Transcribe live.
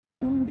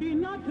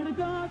Hello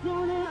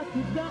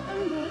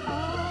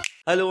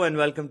and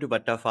welcome to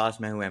बट्टा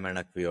fast. मैं हूं अमर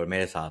नकवी और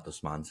मेरे साथ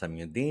उस्मान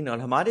समीउद्दीन, और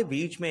हमारे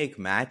बीच में एक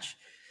मैच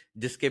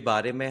जिसके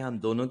बारे में हम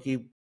दोनों की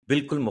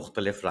बिल्कुल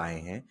मुख्तलिफ राय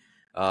हैं।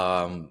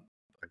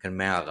 अगर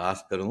मैं आगाज़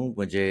करूं,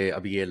 मुझे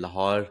अभी ये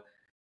लाहौर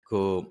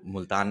को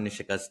मुल्तान ने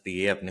शिकस्त दी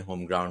है अपने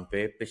होम ग्राउंड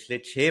पे। पिछले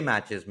 6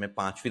 मैचेस में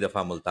 5वीं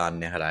दफ़ा मुल्तान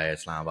ने हराया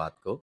इस्लामाबाद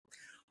को।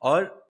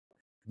 और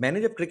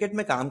मैंने जब क्रिकेट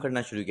में काम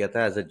करना शुरू किया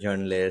था एज अ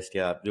जर्नलिस्ट,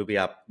 या जो भी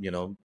आप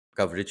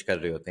कवरेज कर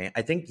रहे होते हैं,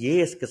 आई थिंक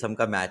ये इस किस्म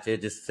का मैच है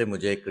जिससे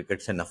मुझे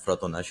क्रिकेट से नफरत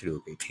होना शुरू हो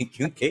गई थी,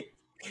 क्योंकि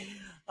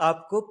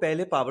आपको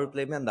पहले पावर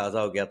प्ले में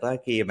अंदाजा हो गया था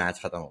कि ये मैच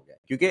खत्म हो गया,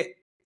 क्योंकि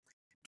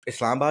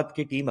इस्लामाबाद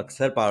की टीम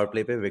अक्सर पावर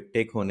प्ले पे विकेट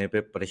टेक होने पे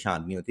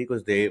परेशान नहीं होती,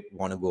 because they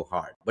want to go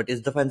hard. But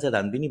इस दफा इनसे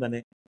रन भी नहीं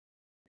बने,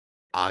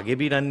 आगे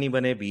भी रन नहीं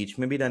बने, बीच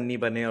में भी रन नहीं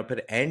बने, और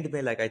फिर एंड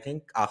में लाइक आई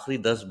थिंक आखिरी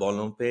 10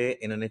 बॉलों पे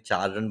इन्होंने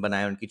 4 रन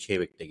बनाए, उनकी 6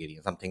 विकेटें गिरी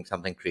हैं,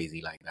 समथिंग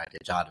क्रेजी लाइक दैट,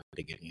 4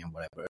 विकेटें गिरी हैं,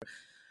 व्हाटएवर।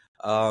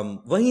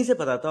 वहीं से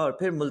पता था। और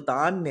फिर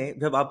मुल्तान ने,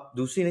 जब आप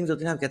दूसरी इनिंग्स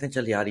होती है ना, आप कहते हैं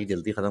चल यार ये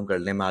जल्दी खत्म कर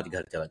लें, मैं आज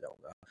घर चला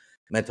जाऊंगा,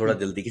 मैं थोड़ा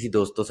जल्दी किसी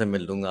दोस्तों से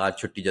मिल लूंगा, आज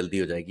छुट्टी जल्दी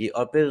हो जाएगी।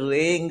 और फिर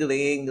रेंग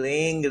रेंग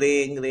रेंग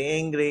रेंग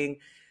रेंग रेंग,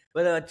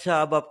 मतलब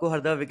अच्छा अब आपको हर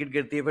दफा विकेट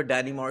गिरती है। फिर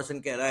डैनी मॉरिसन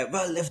कह रहा है,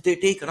 well if they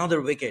take another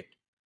wicket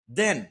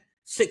then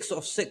 6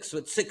 of 6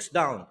 with 6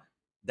 down.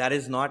 That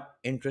is not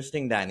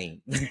interesting, Danny.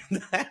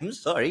 I'm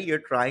sorry,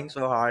 you're trying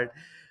so hard,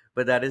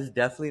 but that is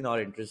definitely not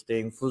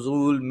interesting.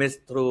 Fuzul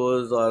missed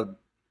throws और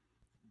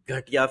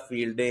घटिया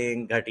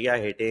fielding, घटिया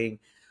hitting,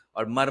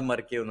 और मर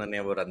मर के उन्होंने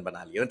वो run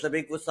बना लिए। मतलब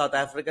एक वो साउथ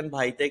अफ्रीकन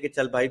भाई थे कि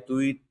चल भाई तू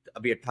ही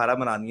अभी 18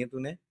 बनानी है,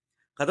 तूने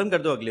खत्म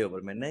कर दो अगले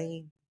ओवर में।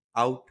 नहीं,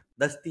 आउट,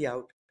 दस्ती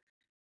आउट।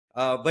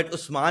 बट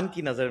उस्मान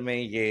की नजर में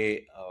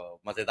ये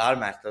मजेदार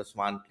मैच था।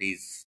 उस्मान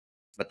प्लीज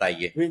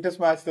बताइए। Greatest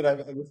match that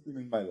I've ever seen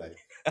in my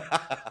life.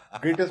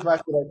 Greatest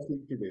match that I've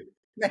seen today.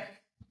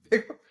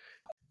 देखो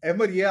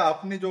अमर, ये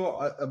आपने जो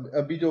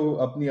अभी जो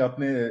अपनी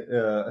आपने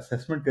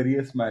असेसमेंट करी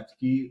है इस मैच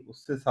की,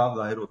 उससे साफ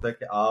जाहिर होता है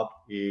कि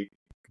आप एक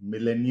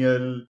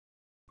मिलेनियल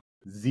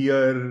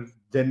जियर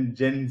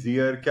जेन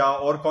जियर, क्या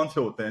और कौन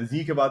से होते हैं,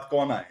 जी के बाद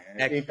कौन आए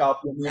हैं? एक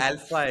आप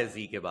अल्फा है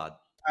जी के बाद।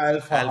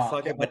 अल्फा। अल्फा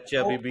के बच्चे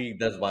अभी भी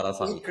 10-12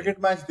 साल के। क्रिकेट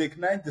मैच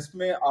देखना है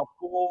जिसमें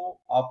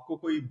आपको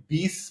कोई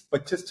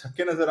 20-25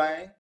 छक्के नजर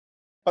आए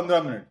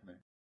 15 मिनट में,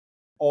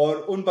 और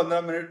उन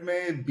 15 मिनट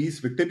में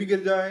 20 विकेट भी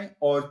गिर जाएं,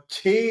 और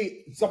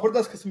 6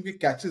 जबरदस्त किस्म के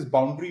कैचेस,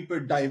 बाउंड्री पे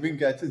डाइविंग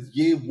कैचेस,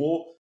 ये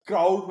वो,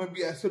 क्राउड में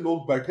भी ऐसे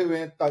लोग बैठे हुए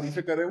हैं,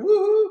 तारीफें कर रहे हैं,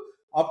 वूहू।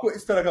 आपको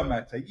इस तरह का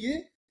मैच चाहिए।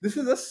 This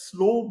is a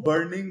slow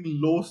burning,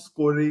 low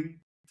scoring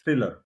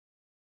thriller.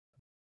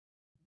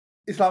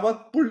 Islamabad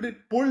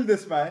pulled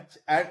this match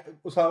at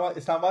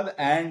Islamabad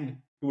and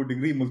to a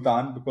degree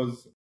Multan, because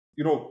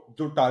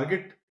जो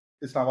टारगेट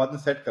इस्लामाबाद ने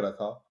सेट करा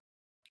था,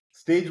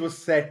 stage was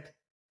set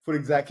for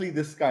exactly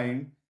this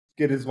kind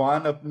कि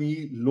रिजवान अपनी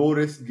लो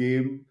रिस्क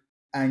गेम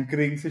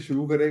एंकरिंग से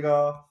शुरू करेगा,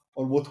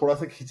 और वो थोड़ा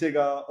सा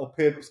खींचेगा, और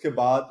फिर उसके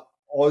बाद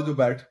और जो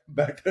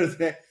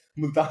बैटर्स हैं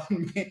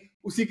मुल्तान में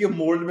उसी के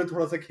मोल्ड में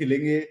थोड़ा सा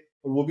खेलेंगे,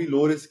 और वो भी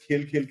लो रिस्क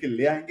खेल खेल के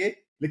ले आएंगे।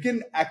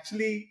 लेकिन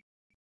actually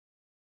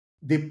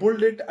they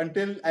pulled it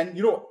until, and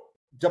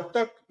जब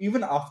तक,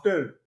 even after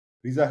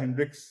रीजा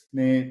हेंड्रिक्स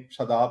ने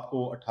शादाब को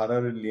 18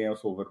 रन लिए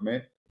उस ओवर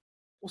में,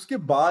 उसके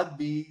बाद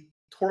भी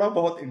थोड़ा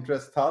बहुत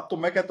इंटरेस्ट था। तो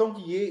मैं कहता हूं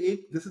कि ये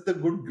this is the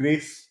good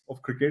grace of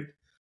cricket,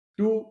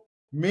 to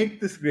make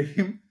this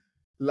game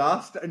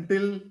last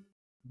until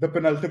the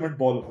penultimate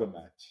ball of the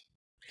match.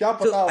 क्या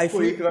पता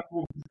आपको एक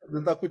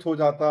रन कुछ हो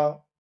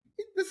जाता।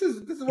 This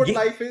is what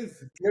life is.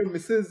 There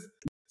misses,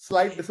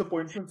 slight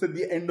disappointments at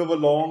the end of a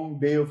long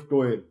day of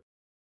toil.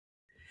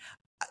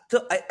 तो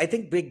I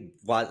think big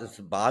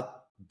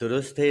बात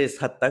दुरुस्त है इस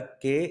हद तक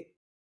कि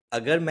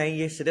अगर मैं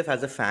ये सिर्फ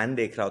एज अ फैन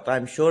देख रहा होता, आई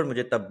एम श्योर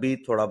मुझे तब भी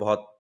थोड़ा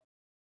बहुत,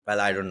 well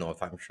I don't know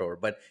if I am sure,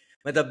 but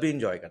मैं तब भी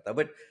इंजॉय करता।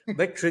 बट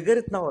ट्रिगर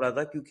इतना हो रहा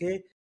था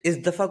क्योंकि इस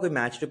दफा कोई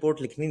मैच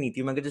रिपोर्ट लिखनी नहीं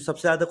थी, मगर जो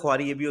सबसे ज्यादा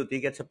ख्वारी ये भी होती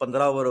है कि अच्छा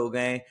 15 ओवर हो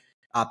गए,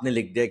 आपने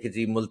लिख दिया कि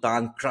जी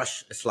Multan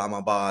crush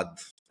Islamabad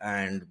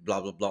and blah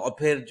blah blah, और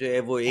फिर जो है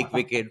वो 1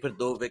 विकेट, फिर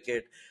 2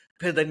 विकेट,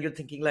 फिर then you're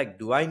thinking like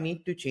do I need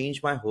to change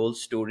my whole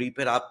story?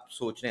 फिर आप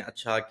सोच रहे हैं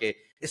अच्छा कि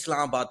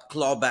Islamabad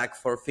claw back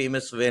for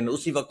famous win,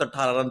 उसी वक्त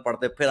 18 रन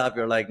पड़ते, फिर आप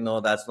you're like no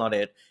that's not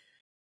it,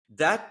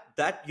 that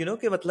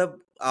कि मतलब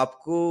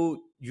आपको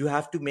you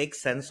have to make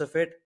sense of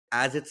it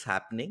as it's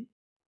happening,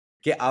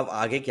 कि आप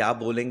आगे क्या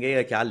बोलेंगे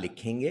या क्या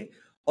लिखेंगे।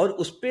 और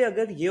उस पे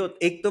अगर ये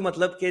एक तो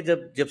मतलब कि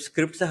जब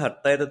स्क्रिप्ट से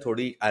हटता है तो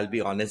थोड़ी I'll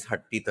be honest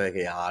हटती तो है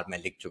कि यार मैं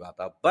लिख चुका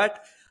था, बट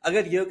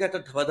अगर ये कहता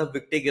धबाधब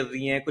विकेटें गिर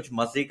रही हैं, कुछ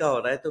मजे का हो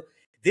रहा है, तो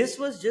दिस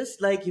वाज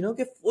जस्ट लाइक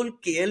कि फुल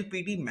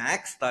KLPD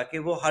मैक्स था, कि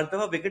वो हर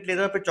दफा विकेट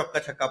लेता था, फिर चौका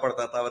छक्का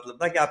पड़ता था, मतलब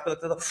था कि आपको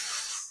लगता था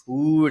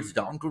it's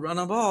down to run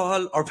a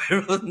ball, और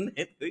फिर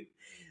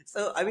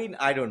so I mean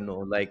I don't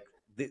know, like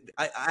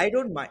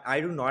I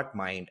do not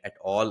mind at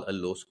all a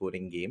low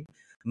scoring game,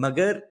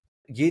 मगर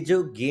ये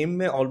जो गेम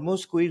में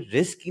ऑलमोस्ट कोई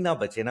रिस्क ही ना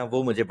बचे ना,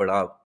 वो मुझे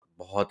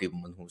बहुत ही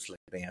मनहूस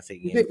लगते हैं ऐसे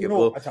गेम के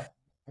वो। अच्छा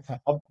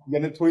अब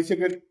यानी थोड़ी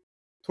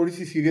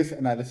सी सीरियस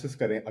एनालिसिस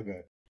करें,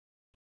 अगर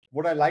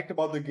what I liked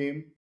about the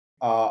game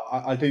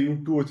I'll tell you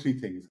 2 or 3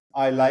 things.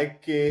 I like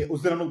के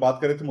उस दिन हम लोग बात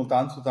कर रहे थे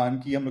मुल्तान सुल्तान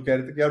की, हम लोग कह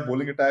रहे थे कि यार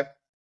bowling attack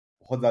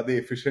बहुत ज़्यादा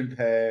efficient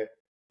है,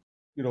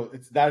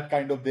 it's that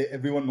kind of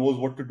everyone knows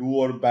what to do,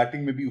 और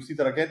batting में भी उसी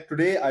तरह का है.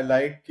 Today I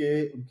like के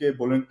उनके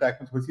bowling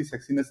attack में थोड़ी सी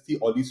sexiness थी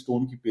Ollie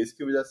Stone की pace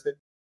की वजह से.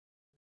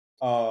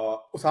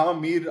 Usama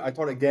Mir, I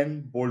thought again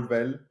bowled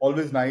well.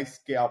 Always nice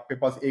कि आपके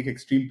पास एक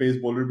extreme pace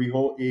bowler भी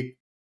हो, एक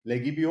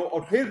leggy भी हो,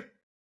 और फिर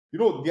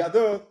the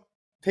other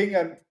thing,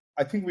 and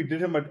I think we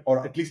did him or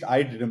at least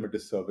I did him a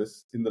disservice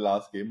in the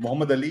last game.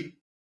 Mohammad Ali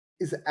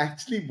is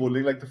actually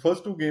bowling like the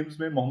first 2 games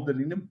में Mohammad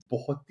Ali ने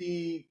बहुत ही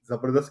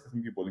जबरदस्त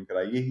किस्म की bowling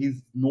कराई है. He's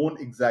known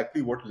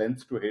exactly what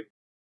lengths to hit.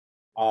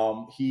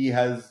 He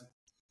has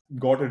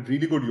got a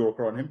really good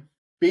Yorker on him.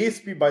 Pace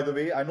भी, by the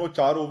way, I know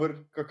 4 over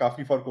का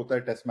काफी फर्क होता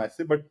है टेस्ट मैच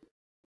से, but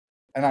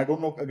and I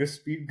don't know अगर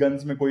speed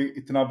guns में कोई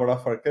इतना बड़ा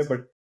फर्क है,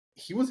 but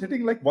he was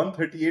hitting like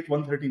 138,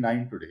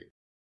 139 today.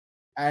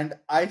 And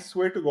I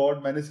swear to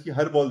God, मैंने इसकी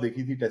हर बॉल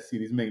देखी थी टेस्ट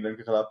सीरीज में इंग्लैंड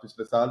के खिलाफ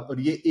पिछले साल, और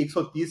ये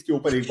 130 के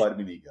ऊपर एक बार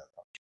भी नहीं गया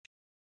था.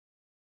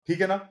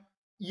 ठीक है ना?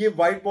 ये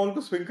वाइट बॉल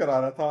को स्विंग करा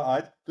रहा था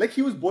आज. Like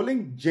he was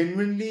bowling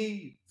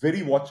genuinely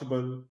very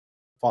watchable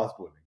fast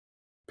bowling.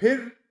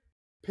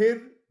 फिर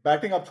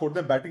बैटिंग आप छोड़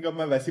दें, बैटिंग अब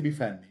मैं वैसे भी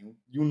फैन नहीं हूं.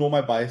 You know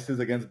my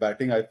biases against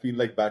batting. I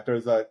feel like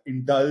batters are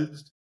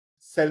indulged,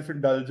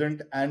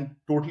 self-indulgent and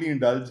totally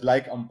indulged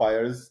like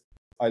umpires.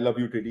 I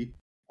love you, Teddy.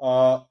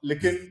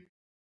 लेकिन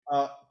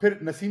फिर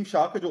नसीम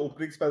शाह का जो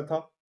ओपनिंग स्पेल था,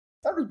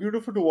 that was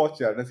beautiful to watch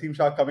यार. Naseem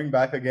Shah coming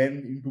back again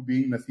into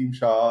being Naseem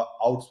Shah,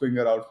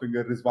 outswinger.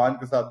 Rizwan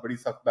के साथ बड़ी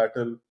सख्त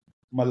बैटल,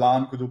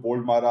 मलान को जो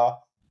बोल्ड मारा.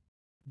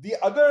 The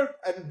other,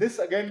 and this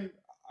again,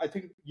 I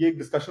think ये एक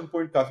discussion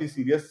point काफी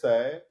serious सा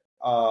है,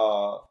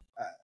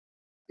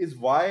 is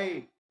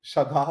why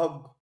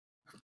Shadab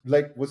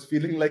was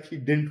feeling like he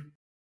didn't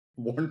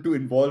want to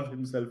involve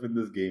himself in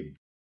this game.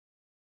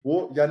 वो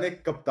यानी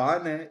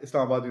कप्तान है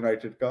इस्लामाबाद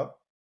यूनाइटेड का,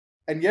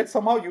 and yet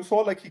somehow you saw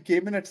like he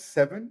came in at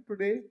 7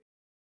 today,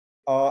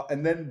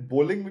 and then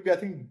bowling में भी I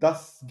think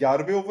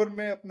 10-11वें over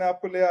में अपने आप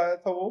को ले आया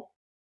था वो.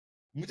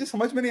 मुझे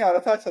समझ में नहीं आ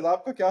रहा था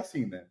शदाब का क्या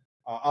सीन है.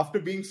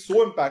 After being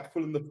so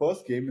impactful in the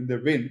first game in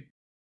their win,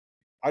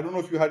 I don't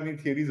know if you had any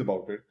theories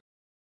about it.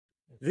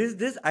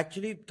 This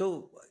actually, तो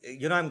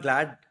I'm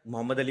glad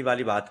मोहम्मद अली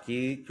वाली बात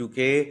की,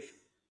 क्योंकि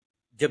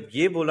जब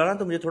ये बोला ना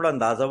तो मुझे थोड़ा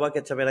अंदाजा हुआ कि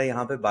अच्छा मेरा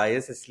यहाँ पे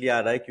बायस इसलिए आ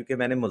रहा है क्योंकि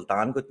मैंने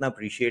मुल्तान को इतना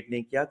अप्रिशिएट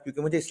नहीं किया,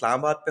 क्योंकि मुझे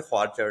इस्लामाबाद पे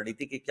ख्वार चढ़ रही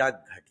थी कि क्या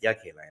घटिया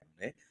खेला है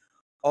हमने.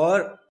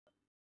 और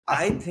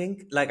I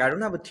think I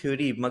don't have a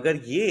theory, मगर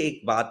ये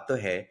एक बात तो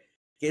है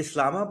कि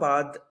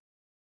Islamabad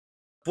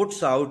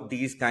puts out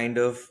these kind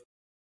of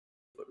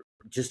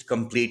just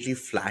completely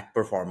flat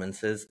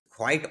performances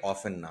quite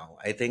often now.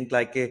 I think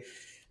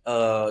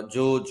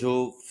जो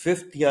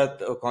फिफ्थ या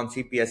कौन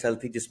सी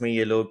PSL थी जिसमें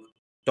ये लोग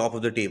टॉप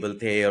ऑफ द टेबल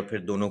थे और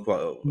फिर दोनों को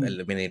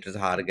एलिमिनेटर्स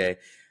हार गए,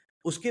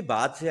 उसके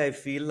बाद से आई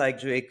फील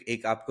जो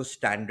एक आपको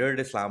स्टैंडर्ड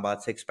इस्लामाबाद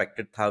से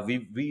एक्सपेक्टेड था, we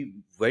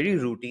very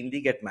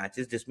routinely gate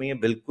matches जिसमें ये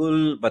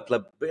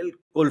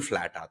बिल्कुल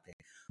फ्लैट आते हैं.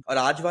 और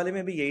आज वाले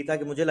में भी यही था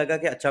कि मुझे लगा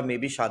कि अच्छा मे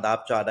बी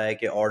शादाब चाह रहा है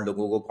कि और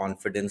लोगों को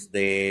कॉन्फिडेंस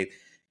दे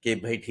कि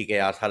भाई ठीक है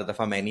यार, हर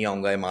दफा मैं नहीं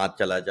आऊंगा, इमाद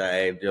चला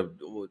जाए, जब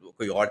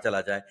कोई और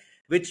चला जाए.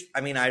 Which,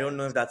 I mean, I don't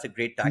know if that's a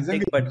great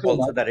tactic, but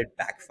also that it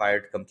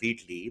backfired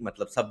completely.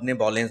 मतलब सबने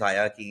बॉलिंग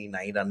आया कि ना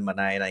ही रन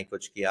बनाए ना ही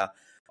कुछ किया,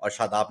 और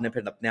शादाब ने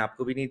फिर अपने आप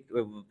को भी नहीं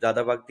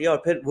ज्यादा वक्त दिया.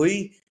 और फिर वही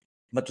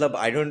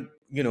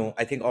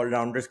I think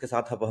ऑलराउंडर्स के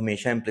साथ हम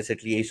हमेशा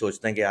इम्प्लिसिटली यही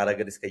सोचते हैं कि यार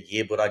अगर इसका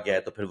ये बुरा गया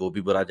है तो फिर वो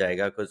भी बुरा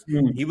जाएगा, because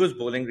he was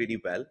bowling really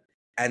well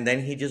and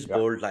then he just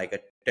bowled like a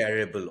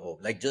terrible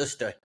over, like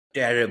just a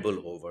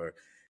terrible over,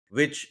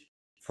 which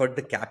for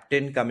the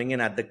captain coming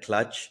in at the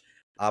clutch,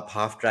 आप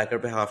हाफ ट्रैकर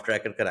पे half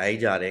tracker कराई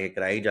जा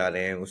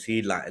रहे हैं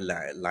उसी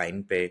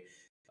line पे.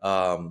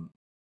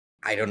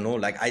 आई don't no,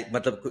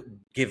 मतलब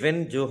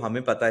given जो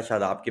हमें पता है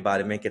शादाब के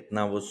बारे में,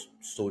 कितना वो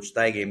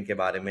सोचता है गेम के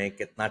बारे में,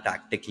 कितना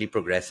टैक्टिकली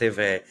प्रोग्रेसिव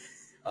है,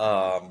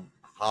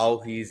 how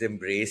he is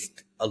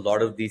embraced a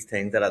lot of these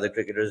things that other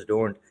cricketers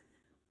don't.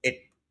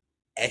 It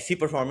ऐसी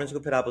परफॉर्मेंस को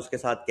फिर आप उसके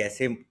साथ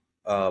कैसे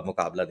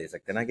मुकाबला दे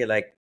सकते हैं ना, कि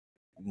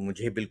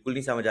मुझे बिल्कुल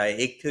नहीं समझ आया.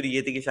 एक थ्योरी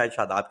ये थी कि शायद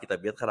शादाब की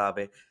तबीयत खराब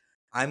है.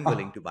 I'm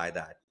willing to buy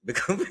that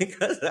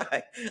because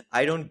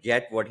I don't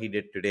get what he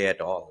did today at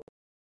all.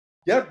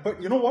 Yeah,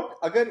 but you know what?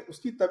 अगर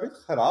उसकी तबीयत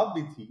खराब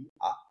भी थी,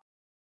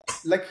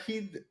 he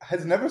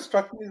has never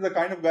struck me as the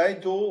kind of guy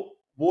जो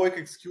वो एक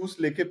excuse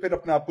लेके फिर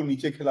अपने आप को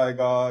नीचे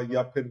खिलाएगा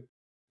या फिर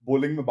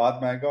bowling में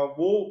बाद में आएगा.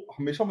 वो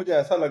हमेशा मुझे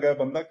ऐसा लगा है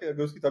बंदा कि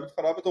अगर उसकी तबीयत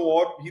खराब है तो वो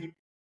और ही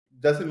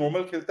जैसे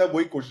नॉर्मल खेलता है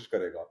वही कोशिश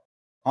करेगा.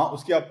 हाँ,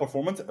 उसकी आप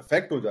परफॉर्मेंस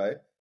अफेक्ट हो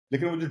जाए,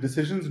 लेकिन वो जो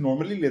डिसीजंस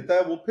नॉर्मली लेता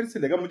है वो फिर से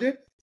लेगा. मुझे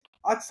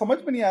आज समझ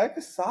में नहीं आया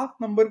कि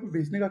 7 नंबर पे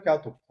भेजने का क्या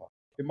तुक था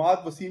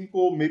इमाद वसीम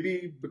को. मे बी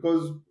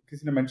बिकॉज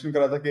किसी ने मेंशन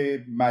करा था कि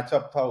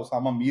मैचअप था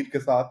उसामा मीर के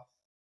साथ,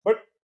 but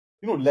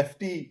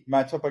lefty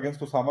matchup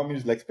against Usama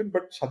Mir leg spin,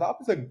 but Shadab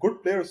is a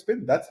good player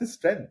spin. That's his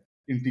strength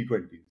in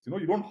T20s.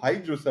 You don't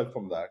hide yourself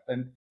from that,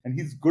 and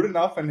he's good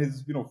enough, and his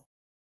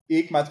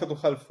एक match का तो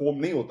खैर form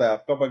नहीं होता है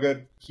आपका,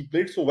 मगर he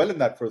played so well in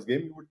that first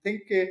game, you would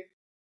think कि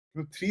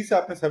 3 से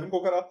आपने 7 को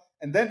करा,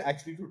 and then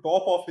actually to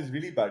top off his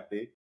really bad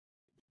day,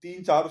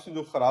 3-4 उसने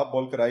जो खराब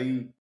बॉल कराई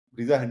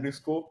ब्रीजा हेंड्रिक्स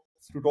को,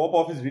 to top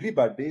off his really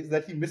bad day is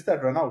that he missed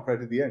that run out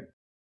right at the end.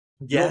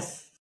 You know, Yes.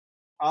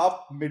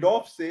 आप mid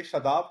off से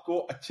शादाब को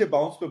अच्छे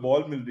bounce पे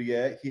बॉल मिल रही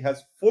है, he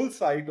has full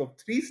sight of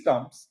 3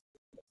 stumps,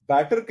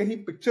 batter कहीं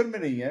picture में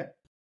नहीं है.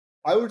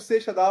 I would say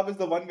Shadab is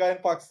the one guy in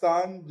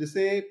Pakistan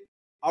जिसे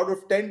out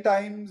of 10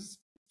 times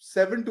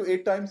 7 to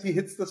 8 times he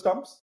hits the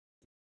stumps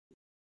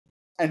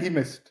and he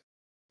missed,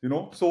 you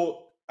know. So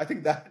I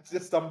think that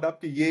just summed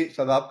up कि ये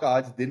शादाब का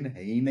आज दिन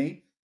है ही नहीं,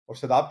 और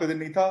शादाब का दिन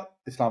नहीं था,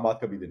 इस्लामाबाद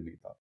का भी दिन नहीं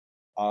था.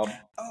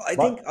 आई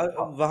थिंक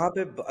वहां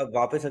पे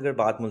वापस अगर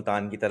बात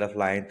मुल्तान की तरफ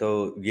लाएं तो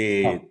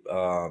ये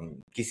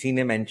किसी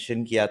ने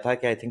मेंशन किया था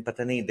कि आई थिंक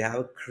पता नहीं they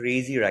have a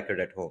crazy record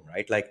at home,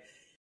 right? Like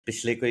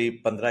पिछले कोई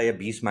 15 या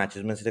 20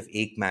 मैचेस में सिर्फ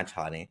एक मैच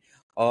हारे,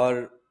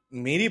 और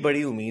मेरी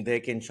बड़ी उम्मीद है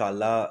कि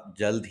इंशाल्लाह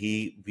जल्द ही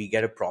we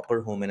get a proper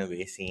home and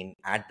away scene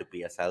at the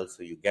PSL,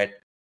 so you get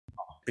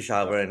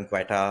Peshawar and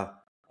Quetta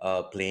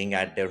playing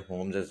at their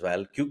homes as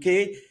well, क्योंकि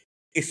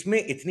इसमें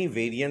इतनी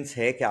वेरिएंस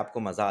है कि आपको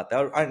मजा आता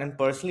है. और and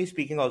personally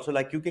speaking also,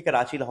 like क्योंकि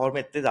कराची लाहौर में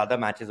इतने ज्यादा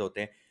मैचेस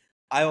होते हैं,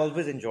 I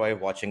always enjoy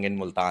watching in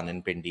Multan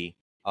and Pindi,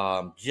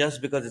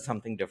 just because it's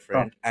something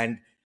different.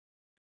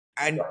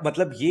 And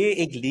मतलब ये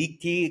एक लीग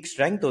की एक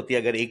स्ट्रेंथ होती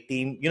है अगर एक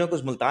टीम, यू नो,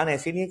 कुछ मुल्तान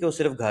ऐसी नहीं है कि वो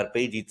सिर्फ घर पे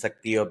ही जीत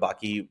सकती है और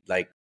बाकी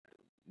like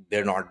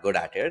they're not good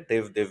at it.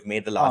 They've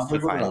made the last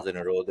 3 finals in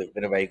a row. They've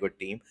been a very good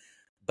team,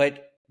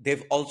 but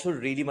they've also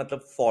really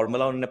मतलब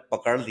formula उन्होंने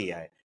पकड़ लिया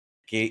है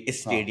कि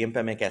इस स्टेडियम पे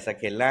हमें कैसा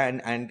खेलना है,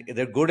 and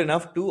they're good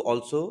enough to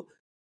also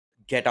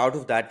get out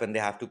of that when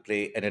they have to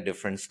play in a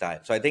different style.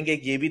 So I think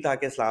एक ये भी था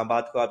कि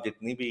इस्लामाबाद को आप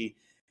जितनी भी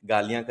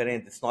गालियां करें,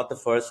 it's not the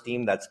first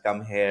team that's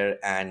come here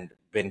and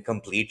been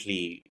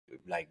completely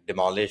like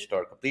demolished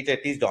or completely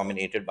at least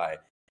dominated by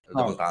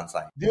the Multan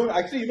side.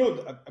 Actually, you know,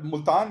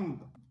 Multan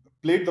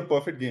played the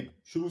perfect game.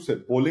 शुरू से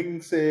bowling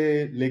से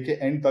लेके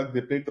end तक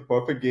they played the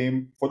perfect game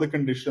for the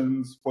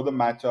conditions, for the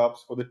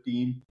matchups, for the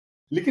team.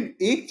 लेकिन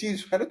एक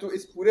चीज है ना जो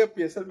इस पूरे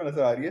PSL में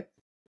नजर आ रही है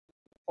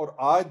और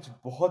आज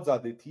बहुत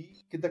ज्यादा थी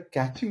कि the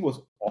catching was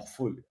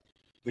awful.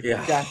 The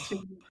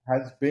catching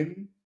has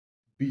been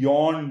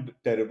beyond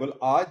terrible.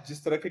 आज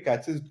जिस तरह के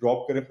catches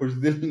drop करे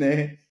खुशदिल ने,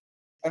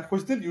 and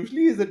Khushdil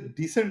usually is a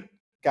decent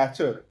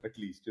catcher at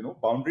least, you know,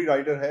 boundary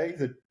rider है,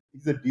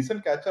 he's a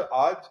decent catcher.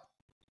 आज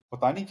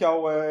पता नहीं क्या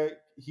हुआ है,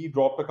 he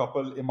dropped a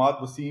couple.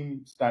 Imad Wasim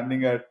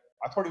standing at,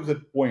 I thought he was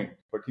at point,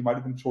 but he might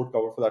have been short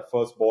cover for that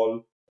first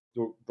ball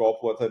जो drop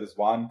हुआ था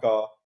रिजवान का,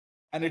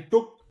 and it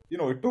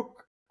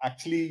took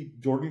actually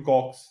Jordan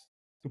Cox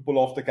to pull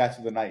off the catch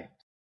of the night,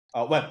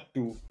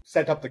 to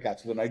set up the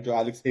catch of the night जो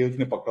Alex Hales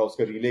ने पकड़ा,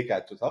 उसका relay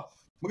catch था,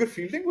 मगर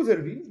fielding was a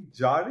really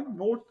jarring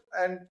note.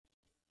 And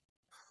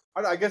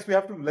I guess we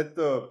have to let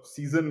the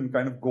season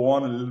kind of go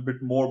on a little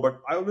bit more,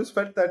 but I always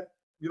felt that,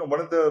 you know,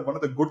 one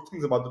of the good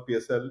things about the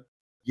PSL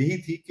यही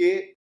थी कि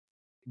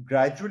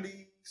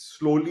gradually,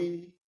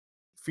 slowly,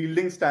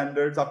 fielding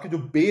standards, आपके जो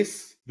base,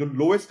 जो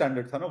lowest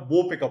standard था ना,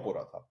 वो pick up हो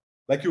रहा था.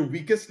 Like your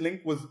weakest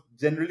link was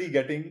generally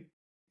getting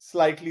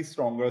slightly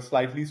stronger.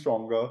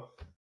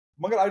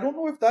 मगर I don't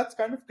know if that's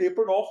kind of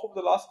tapered off over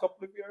the last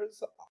couple of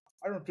years.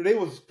 I don't know. Today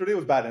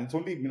was bad, and it's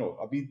only, you know,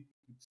 अभी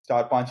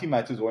 4-5 ही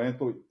matches हुए हैं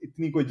तो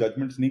इतनी कोई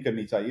judgements नहीं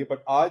करनी चाहिए,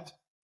 बट आज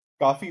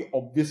काफी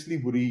ऑब्वियसली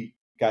बुरी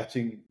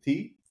कैचिंग थी,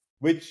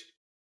 which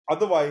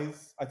otherwise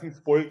I think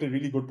spoiled a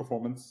really good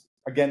performance.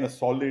 Again, a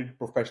solid,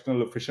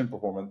 professional, efficient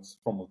performance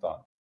from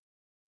Multan.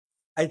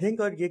 I think,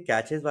 और ये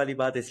कैचेस वाली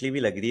बात इसलिए भी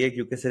लग रही है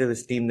क्योंकि सिर्फ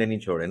इस टीम ने नहीं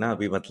छोड़े ना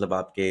अभी, मतलब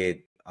आपके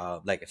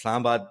लाइक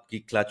इस्लामाबाद की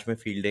क्लच में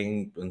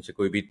फील्डिंग उनसे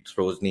कोई भी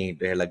थ्रोज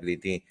नहीं लग रही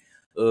थी.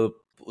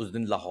 उस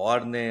दिन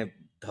लाहौर ने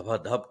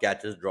धबाधब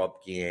कैचेस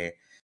ड्रॉप किए हैं.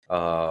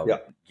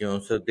 You know,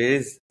 so there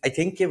is, I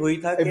think कि वही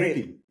था कि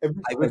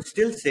I would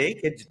still say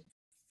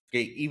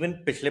कि इवन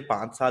पिछले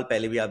 5 साल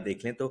पहले भी आप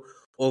देख लें तो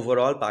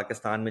ओवरऑल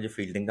पाकिस्तान में जो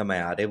फील्डिंग का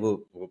मयार है वो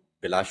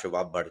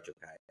बिलाशुबा बढ़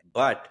चुका है.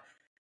 But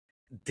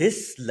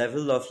this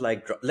level of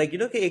like you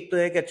know कि एक तो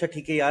है कि अच्छा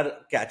ठीक है यार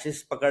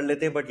कैचेस पकड़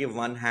लेते हैं बट ये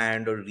वन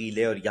हैंड और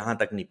रीले और यहाँ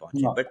तक नहीं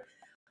पहुंचे, but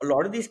a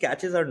lot of these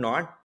catches are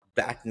not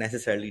that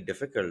necessarily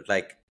difficult,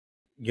 like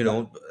you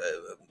know,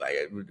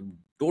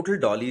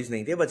 total dollies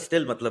नहीं थे, but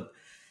still मतलब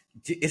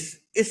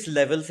इस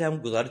लेवल से हम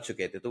गुजर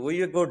चुके थे, तो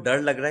वही वो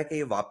डर लग रहा है कि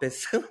ये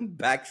वापस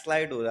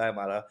बैकस्लाइड हो रहा है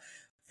हमारा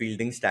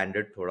फील्डिंग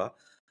स्टैंडर्ड थोड़ा.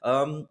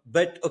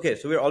 But okay,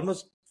 so we're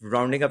almost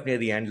rounding up near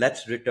the end.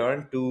 Let's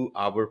return to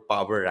our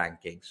power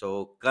ranking. So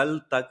कल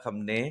तक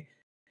हमने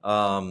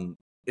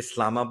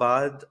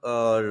इस्लामाबाद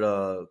और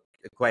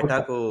क्वेटा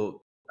को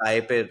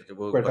टाई पे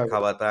वो रखा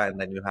हुआ था,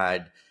 and then you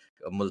had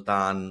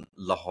Multan,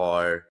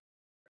 Lahore,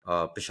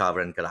 Peshawar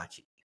and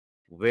Karachi.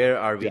 Where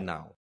are we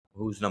now?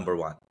 Who's number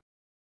 1?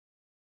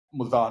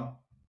 Multan.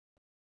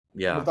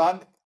 Multan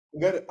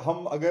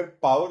अगर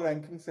पावर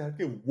रैंकिंग से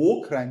हटके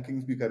वोक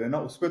रैंकिंग्स भी करें ना,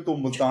 उसपे तो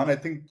मुल्तान आई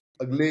थिंक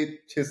अगले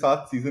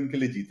 6-7 सीजन के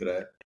लिए जीत रहा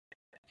है.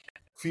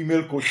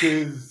 Female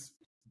coaches,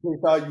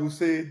 data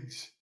usage,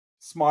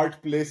 smart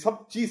play,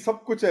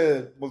 सब कुछ है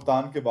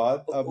मुल्तान के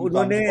बाद, मुल्तान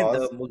उन्होंने के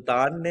पास।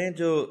 मुल्तान ने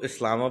जो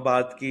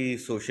इस्लामाबाद की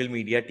सोशल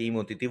मीडिया टीम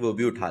होती थी वो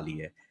भी उठा ली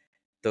है,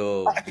 तो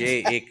ये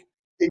एक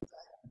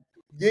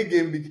ये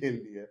गेम भी खेल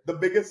ली है। The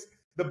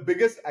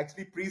biggest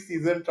actually pre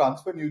season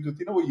transfer news जो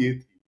थी ना, वो ये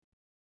थी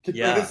कि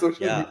या मैंने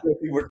सोशल या मीडिया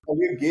टीम उठा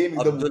ली, गेम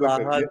एकदम अब्दुल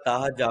ऊपर कर अहद, दिया।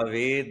 Taha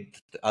Javed,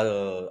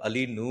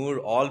 Ali Noor,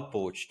 all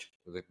poached.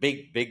 It was a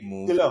big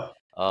move. Killer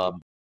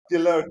Um,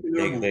 killer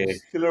they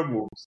moves, killer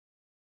moves,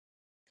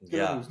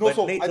 killer yeah, moves. No, but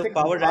so नहीं, I so think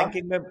power Multan,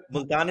 ranking में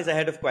Multan is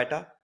ahead of Quetta.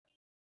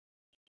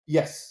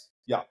 Yes,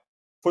 yeah,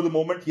 for the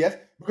moment yes,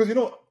 because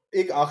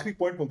एक आखिरी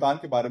point Multan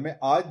के बारे में,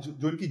 आज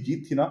जो इनकी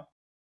जीत थी ना,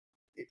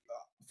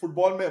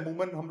 फुटबॉल में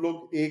अमूमन हम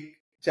लोग एक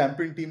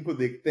चैंपियन टीम को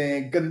देखते हैं,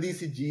 गंदी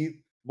सी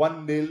जीत,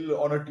 1-0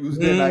 on a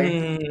Tuesday night,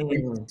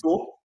 Hmm.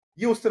 तो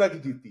ये उस तरह की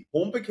जीत थी।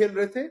 होम पे खेल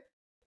रहे थे,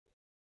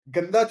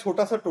 गंदा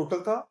छोटा सा टोटल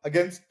था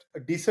against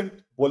decent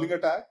bowling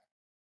attack,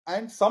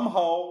 and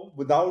somehow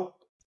without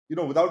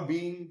without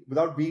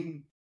being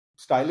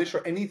stylish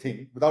or anything,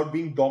 without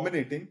being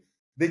dominating,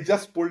 they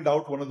just pulled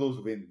out one of those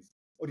wins.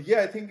 और ये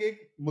आई थिंक एक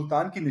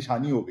मुल्तान की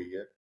निशानी हो गई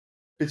है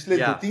पिछले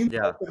दो Yeah, तीन साल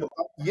yeah. से।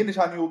 मुल्तान की ये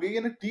निशानी हो गई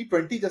है ना,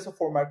 T20 जैसा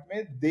फॉर्मेट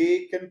में they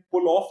can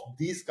pull off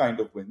these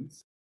kind of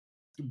wins.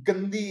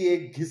 गंदी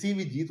एक घिसी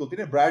हुई जीत होती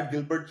है ना, ब्रैड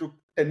गिलबर्ट जो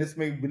टेनिस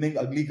में विनिंग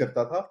अगली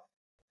करता था,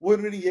 वो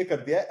इन्होंने ये कर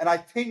दिया है, and I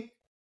think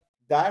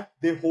that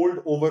they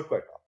hold over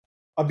Quetta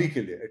अभी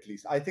के लिए,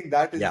 at least I think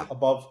that is Yeah.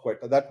 Above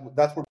Quetta,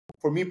 that's what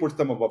for me puts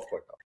them above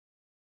Quetta.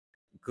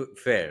 Good,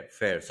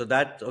 fair. So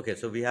that okay.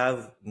 So we have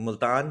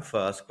Multan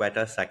first,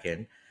 Quetta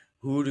second.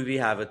 Who do we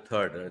have at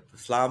third?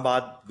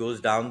 Islamabad goes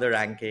down the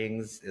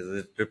rankings. Is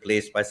it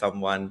replaced by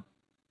someone?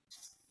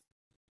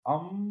 I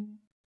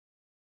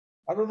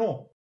don't know,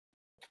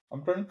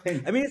 I'm trying to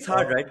think. I mean, it's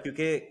hard, right?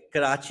 Because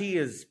Karachi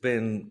has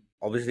been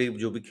obviously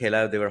जो भी खेला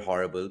they were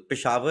horrible.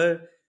 Peshawar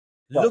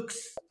Yeah. looks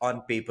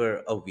on paper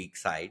a weak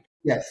side,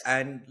 Yes,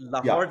 and yeah,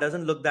 Lahore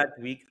doesn't look that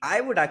weak.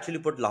 I would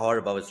actually put Lahore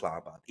above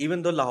Islamabad,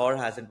 even though Lahore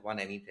hasn't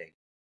won anything.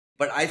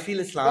 But I feel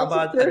that's a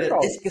Islamabad fair अगर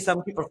shout. इस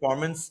किस्म की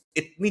performance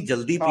इतनी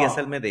जल्दी हाँ,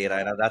 PSL में दे रहा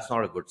है ना, that's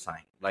not a good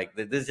sign. Like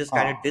this is just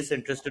kind of हाँ,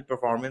 disinterested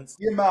performance.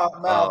 ये मैं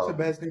आपसे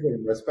बहस नहीं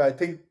करूंगा इस पे। I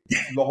think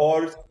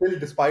Lahore still,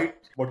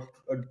 despite what,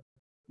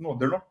 no,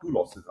 they're not two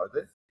losses, are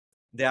they?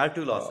 They are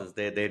two Uh, losses.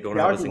 They don't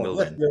they have are a two single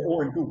losses. Yes,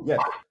 win. they're 0-2. Yes.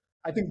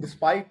 I think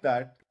despite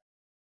that,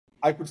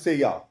 I could say,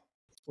 yeah,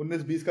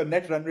 19-20 का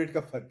net run rate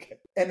का फर्क है,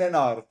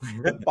 NNR,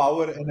 the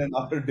power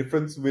NNR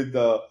difference with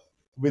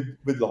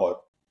Lahore.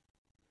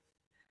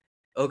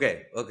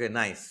 Okay,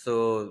 nice. So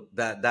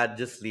that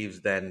just leaves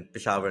then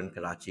Peshawar and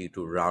Karachi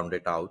to round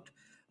it out.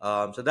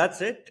 So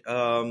that's it.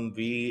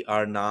 We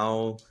are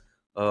now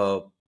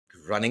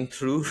running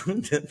through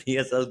the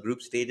PSL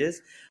group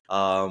stages.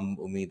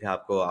 उम्मीद है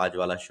आपको आज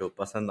वाला show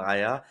पसंद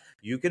आया.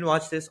 You can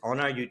watch this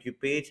on our YouTube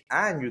page,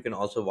 and you can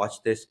also watch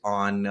this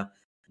on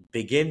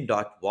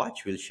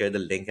begin.watch. We'll share the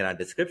link in our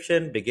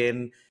description.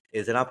 Begin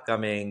is an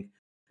upcoming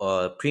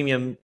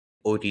premium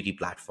OTT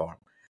platform.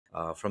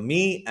 From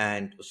me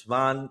and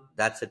Usman,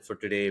 that's it for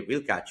today.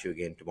 We'll catch you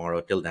again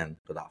tomorrow. Till then,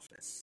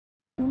 Khudafis.